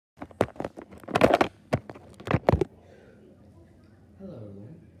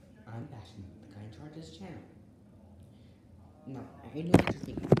this channel. Now, I know what you're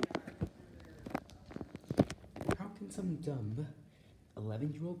thinking. How can some dumb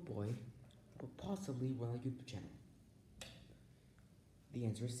 11-year-old boy possibly run a YouTube channel? The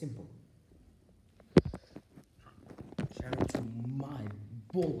answer is simple. Shout out to my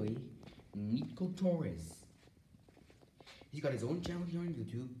boy, Nico Torres. He's got his own channel here on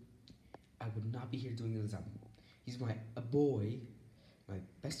YouTube. I would not be here doing this without him. He's my boy, my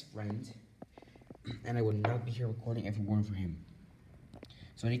best friend, and I would not be here recording if it weren't for him.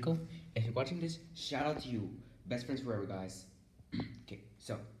 So Nico, if you're watching this, shout out to you. Best friends forever, guys. Okay,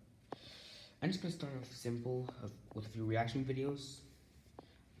 so I'm just gonna start off simple with a few reaction videos.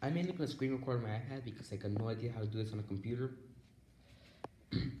 I mainly gonna screen record on my iPad because I got no idea how to do this on a computer.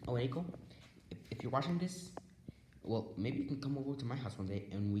 Oh, Nico, if you're watching this, well, maybe you can come over to my house one day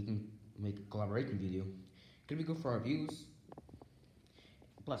and we can make a collaboration video. Could be good for our views.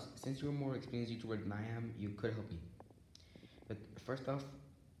 Plus, since you're a more experienced YouTuber than I am, you could help me. But first off,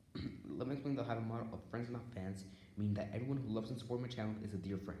 let me explain that I have a motto of friends not fans, meaning that everyone who loves and supports my channel is a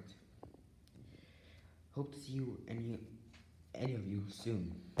dear friend. Hope to see you, any of you,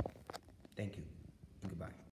 soon. Thank you, and goodbye.